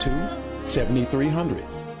318-442-7300.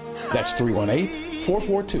 That's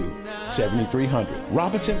 318-442-7300.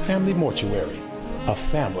 Robinson Family Mortuary, a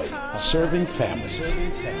family serving families.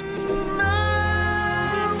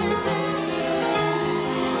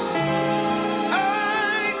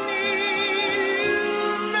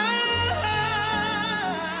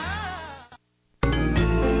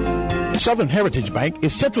 Southern Heritage Bank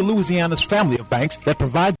is Central Louisiana's family of banks that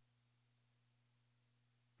provide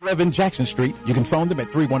 11 Jackson Street. You can phone them at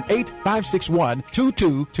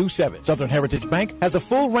 318-561-2227. Southern Heritage Bank has a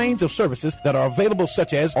full range of services that are available,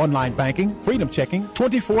 such as online banking, freedom checking,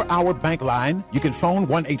 24-hour bank line. You can phone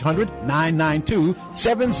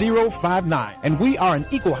 1-800-992-7059. And we are an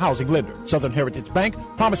equal housing lender. Southern Heritage Bank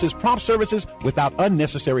promises prompt services without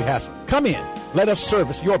unnecessary hassle. Come in. Let us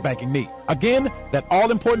service your banking need. Again, that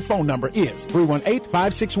all-important phone number is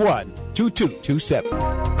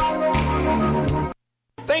 318-561-2227.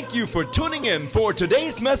 Thank you for tuning in for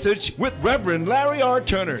today's message with Reverend Larry R.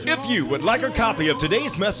 Turner. If you would like a copy of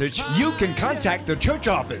today's message, you can contact the church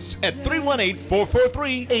office at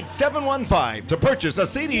 318-443-8715 to purchase a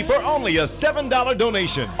CD for only a $7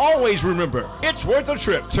 donation. Always remember, it's worth a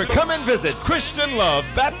trip to come and visit Christian Love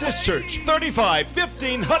Baptist Church,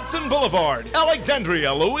 3515 Hudson Boulevard,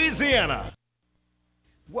 Alexandria, Louisiana.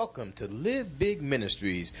 Welcome to Live Big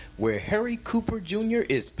Ministries, where Harry Cooper Jr.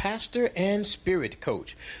 is pastor and spirit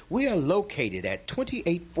coach. We are located at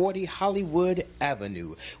 2840 Hollywood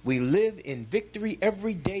Avenue. We live in victory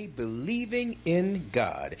every day, believing in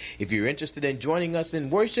God. If you're interested in joining us in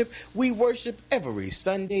worship, we worship every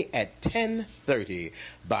Sunday at 10:30.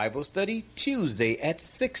 Bible study Tuesday at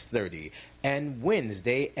 6:30. And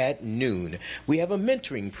Wednesday at noon. We have a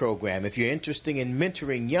mentoring program if you're interested in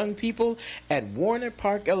mentoring young people at Warner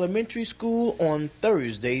Park Elementary School on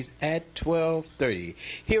Thursdays at 12:30.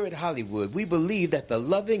 Here at Hollywood, we believe that the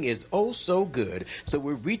loving is oh so good, so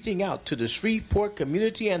we're reaching out to the Shreveport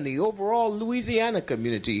community and the overall Louisiana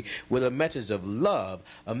community with a message of love,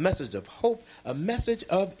 a message of hope, a message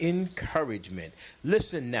of encouragement.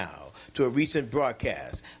 Listen now to a recent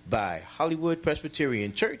broadcast by Hollywood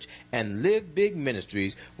Presbyterian Church and Live Big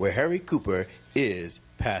Ministries, where Harry Cooper is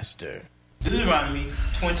pastor. Deuteronomy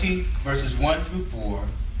 20, verses 1 through 4,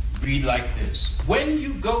 read like this. When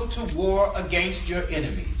you go to war against your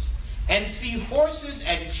enemies and see horses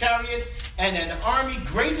and chariots and an army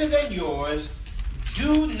greater than yours,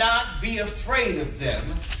 do not be afraid of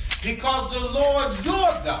them, because the Lord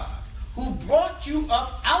your God, who brought you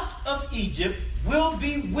up out of Egypt, will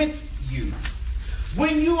be with you.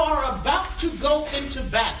 When you are about to go into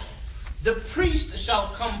battle, the priest shall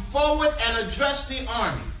come forward and address the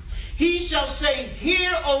army. He shall say,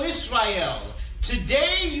 Hear, O Israel,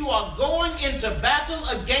 today you are going into battle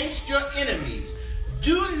against your enemies.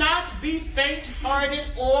 Do not be faint-hearted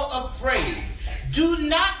or afraid. Do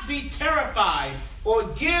not be terrified or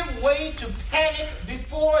give way to panic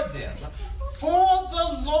before them. For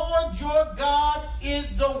the Lord your God is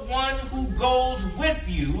the one who goes with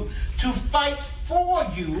you to fight for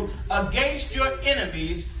you against your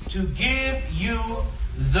enemies to give you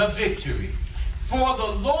the victory. For the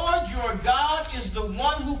Lord your God is the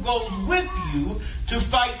one who goes with you to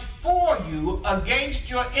fight for you against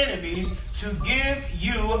your enemies to give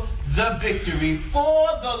you the victory. For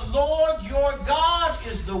the Lord your God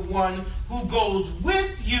is the one who goes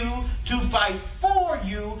with you to fight for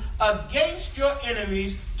you against your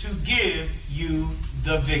enemies to give you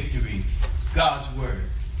the victory. God's word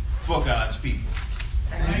for God's people.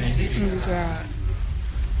 Thanks be to God.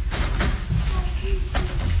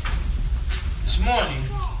 This morning,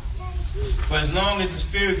 for as long as the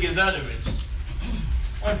Spirit gives utterance,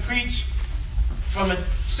 I want to preach from a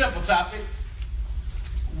simple topic: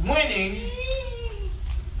 winning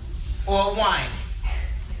or whining.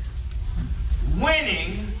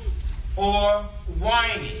 Winning or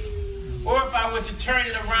whining. Or if I were to turn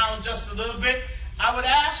it around just a little bit, I would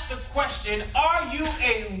ask the question, are you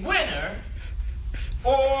a winner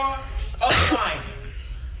or a whiner?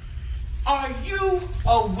 Are you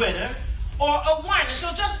a winner or a whiner?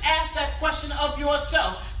 So just ask that question of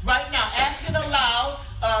yourself right now. Ask it aloud.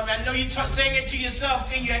 I know you're saying it to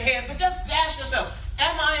yourself in your head, but just ask yourself,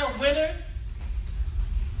 am I a winner?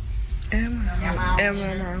 Am I a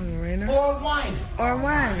winner? Or a whiner? Or a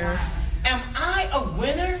whiner? Am I a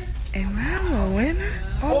winner? Am I a winner?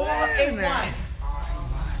 Or a whiner?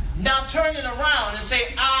 Now turn it around and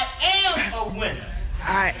say, I am a winner.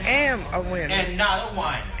 I am a winner. And not a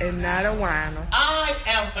whiner. And not a whiner. I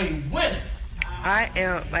am a winner. I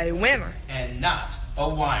am a winner. And not a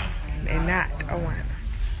whiner. And not a whiner.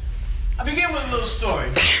 I begin with a little story.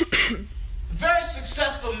 A very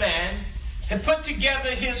successful man had put together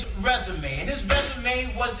his resume, and his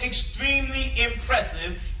resume was extremely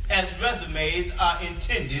impressive, as resumes are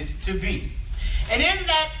intended to be. And in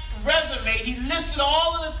that resume, he listed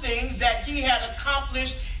all of the things that he had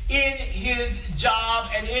accomplished in his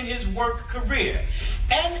job and in his work career.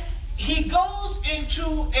 And he goes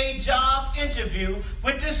into a job interview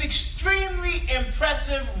with this extremely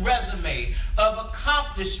impressive resume of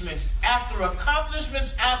accomplishments after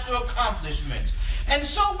accomplishments after accomplishments. And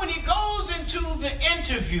so when he goes into the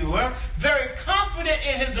interviewer, very confident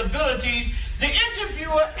in his abilities, the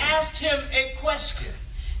interviewer asked him a question.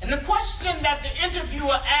 And the question that the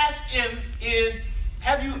interviewer asked him is,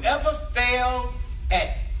 have you ever failed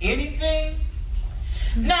at anything?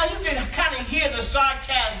 Now you can kind of hear the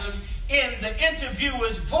sarcasm in the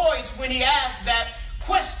interviewer's voice when he asked that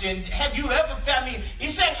question, have you ever failed? I mean, he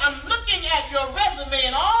said, I'm looking at your resume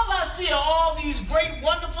and all I see are all these great,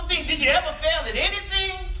 wonderful things. Did you ever fail at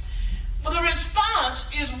anything? Well, the response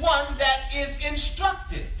is one that is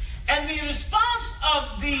instructive. And the response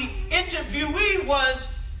of the interviewee was,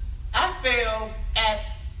 I failed at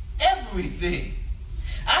everything.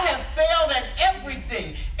 I have failed at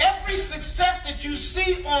everything. Every success that you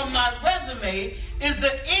see on my resume is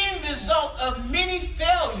the end result of many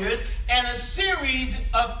failures and a series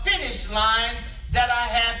of finish lines that I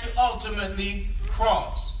had to ultimately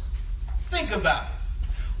cross. Think about it.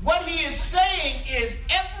 What he is saying is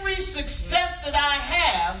every success that I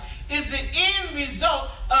have is the end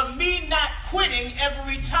result of me not quitting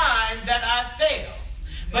every time that I fail.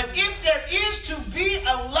 But if there is to be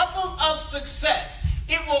a level of success,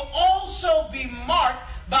 it will also be marked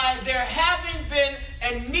by there having been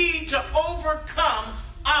a need to overcome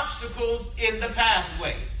obstacles in the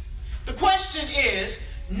pathway. The question is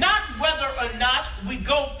not whether or not we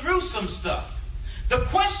go through some stuff. The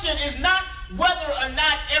question is not whether or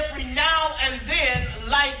not every now and then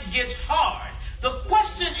life gets hard. The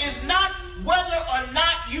question is not whether or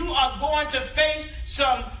not you are going to face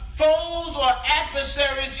some foes or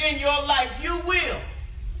adversaries in your life. You will.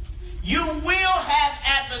 You will have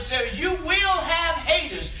adversaries. You will have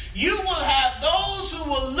haters. You will have those who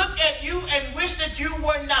will look at you and wish that you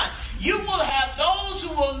were not. You will have those who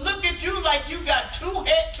will look at you like you got two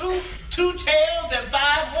tails and 5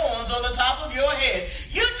 horns on the top of your head.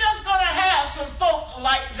 You're just going to have some folk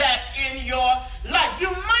like that in your life. You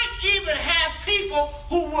might even have people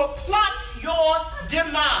who will plot your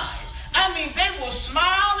demise. I mean, they will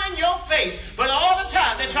smile in your face, but all the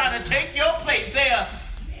time they're trying to take your place. They are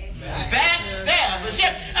backstabbers.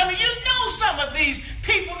 Yes. I mean, you know some of these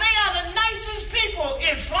people, they are the nicest people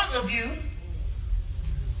in front of you.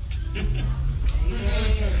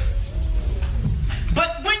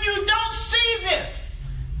 But when you don't see them,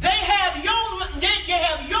 they have your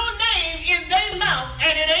name in their mouth,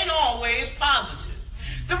 and it ain't always positive.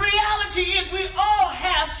 The reality is we all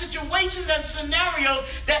have situations and scenarios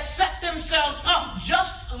that set themselves up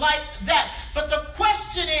just like that. But the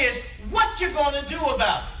question is what you're going to do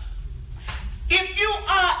about it. If you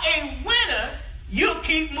are a winner, you'll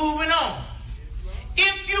keep moving on.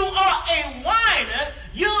 If you are a whiner,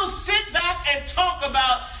 you'll sit back and talk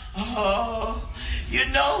about, oh, you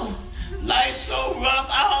know, life's so rough.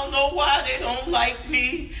 I don't know why they don't like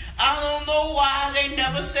me. I don't know why they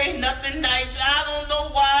never say nothing nice. I don't know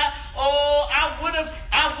why. Oh, I would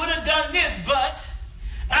have done this, but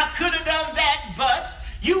I could have done that, but.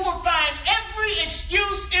 You will find every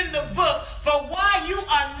excuse in the book for why you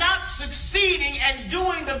are not succeeding and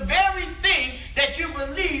doing the very thing that you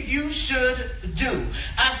believe you should do.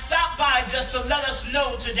 I stopped by just to let us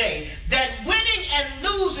know today that winning and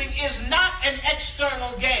losing is not an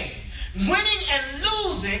external game. Winning and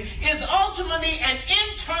losing is ultimately an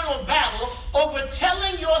internal battle over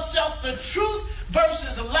telling yourself the truth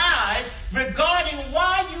versus lies regarding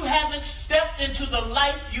why you haven't stepped into the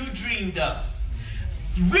life you dreamed of.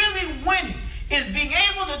 Really winning is being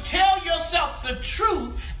able to tell yourself the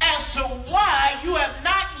truth as to why you have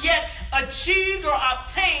not yet achieved or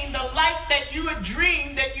obtained the life that you had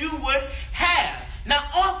dreamed that you would have. Now,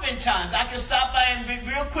 oftentimes, I can stop by and be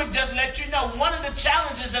real quick just let you know, one of the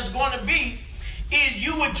challenges that's going to be is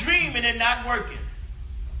you were dreaming and not working.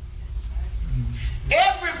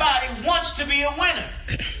 Everybody wants to be a winner,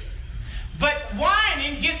 but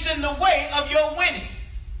whining gets in the way of your winning.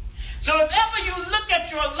 So if ever you look at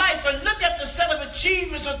your life or look at the set of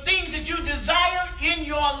achievements or things that you desire in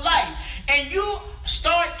your life, and you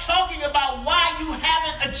start talking about why you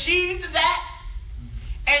haven't achieved that,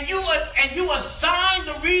 and you assign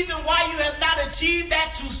the reason why you have not achieved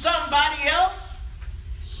that to somebody else,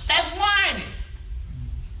 that's whining.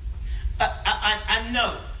 I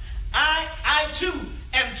know. I too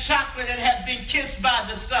am chocolate and have been kissed by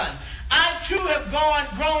the sun. I too have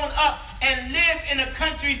grown up and lived in a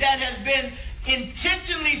country that has been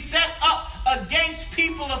intentionally set up against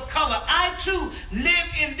people of color. I too live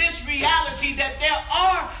in this reality that there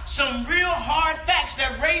are some real hard facts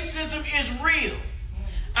that racism is real.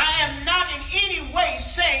 I am not in any way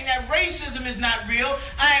saying that racism is not real.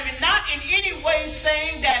 I am not in any way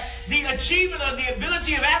saying that the achievement or the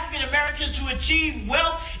ability of African Americans to achieve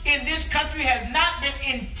wealth in this country has not been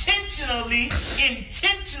intentionally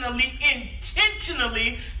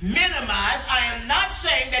minimized. I am not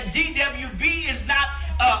saying that DWB is not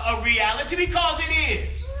a reality, because it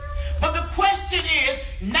is. But the question is,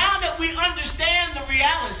 now that we understand the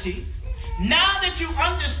reality, now that you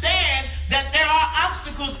understand that there are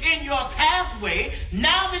obstacles in your pathway,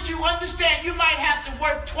 now that you understand you might have to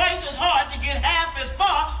work twice as hard to get half as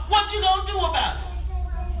far, what you gonna do about it?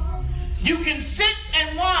 You can sit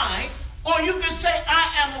and whine, or you can say,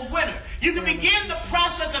 I am a winner. You can begin the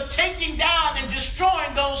process of taking down and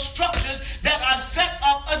destroying those structures that are set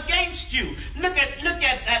up against you. Look at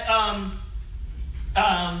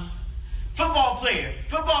football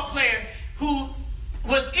player who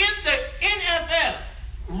was in the NFL.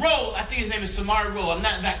 Roll, I think his name is Samari Roll. I'm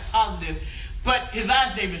not that positive, but his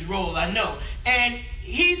last name is Roll, I know. And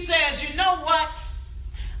he says, you know what?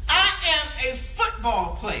 I am a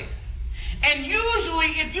football player. And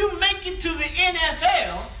usually if you make it to the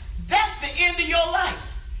NFL, that's the end of your life.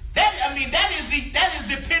 That is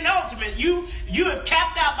the penultimate. You have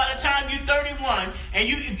capped out by the time you're 31 and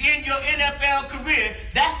you end your NFL career.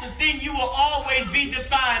 That's the thing you will always be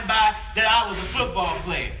defined by, that I was a football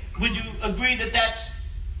player. Would you agree that that's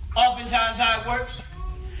oftentimes how it works?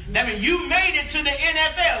 I mean, you made it to the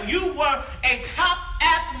NFL. You were a top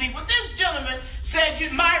athlete. Well, this gentleman said,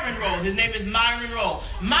 Myron Roll, his name is Myron Roll.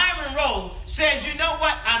 Myron Roll says, you know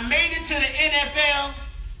what? I made it to the NFL,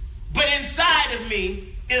 but inside of me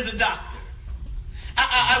is a doctor.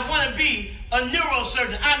 I want to be a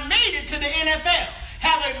neurosurgeon. I made it to the NFL,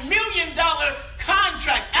 have $1 million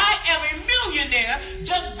contract. I am a millionaire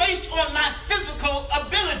just based on my physical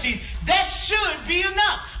abilities. That should be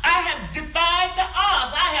enough. I have defied the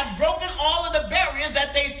odds. I have broken all of the barriers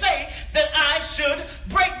that they say that I should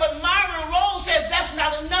break. But Myron Roll says that's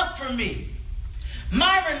not enough for me.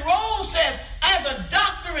 Myron Roll says, as a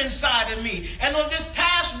doctor inside of me, and on this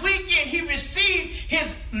past weekend he received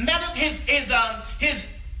his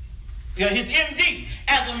MD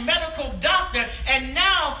as a medical doctor, and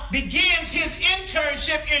now begins his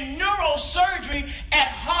internship in neurosurgery at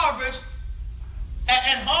Harvard.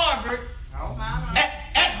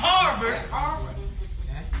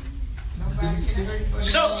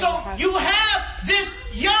 So you have this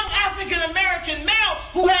young African American male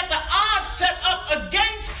who had the odds set up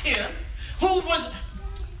against him, who was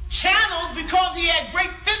channeled because he had great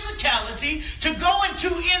physicality to go in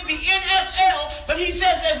the NFL, but he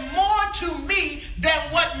says there's more to me than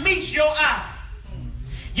what meets your eye.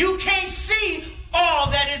 You can't see all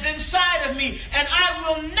that is inside of me, and I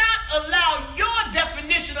will not allow your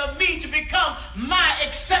definition of me to become my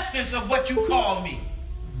acceptance of what you call me.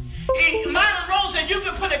 Myron Roll said you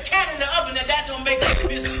can put a cat in the oven and that don't make it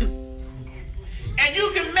business. And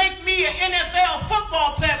you can make me an NFL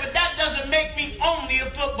football player, but that doesn't make me only a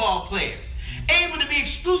football player. Able to be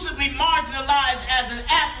exclusively marginalized as an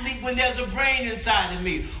athlete when there's a brain inside of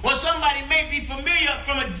me. Or somebody may be familiar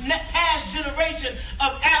from a past generation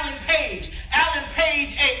of Alan Page. Alan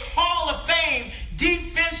Page, a Hall of Fame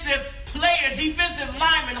defensive player, defensive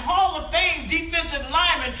lineman, Hall of Fame defensive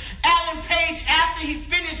lineman. Alan Page, after he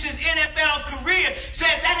finished his NFL career,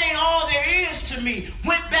 said that ain't all there is to me.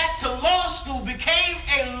 Went back to law school, became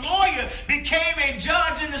a lawyer, became a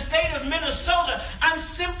judge in the state of Minnesota. I'm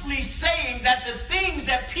simply saying that the things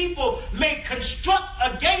that people may construct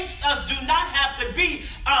against us do not have to be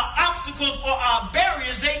our obstacles or our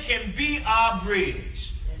barriers. They can be our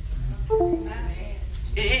bridge.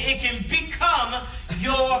 It can become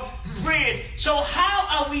your bridge. So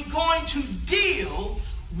how are we going to deal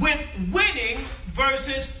with winning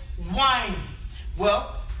versus whining?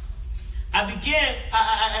 Well,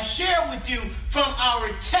 I share with you from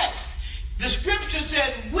our text. The scripture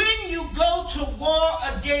says, when you go to war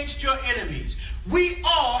against your enemies, we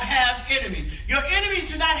all have enemies. Your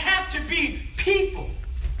enemies do not have to be people.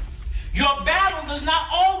 Your battle does not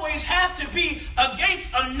always have to be against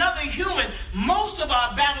another human. Most of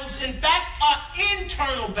our battles, in fact, are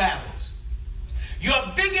internal battles.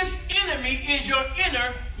 Your biggest enemy is your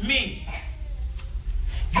inner me.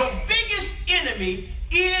 Your biggest enemy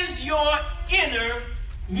is your inner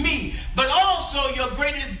me. But also your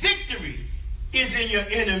greatest victory is in your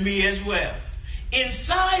inner me as well.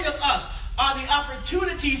 Inside of us are the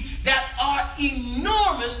opportunities that are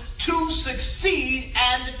enormous to succeed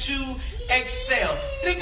and to excel. Think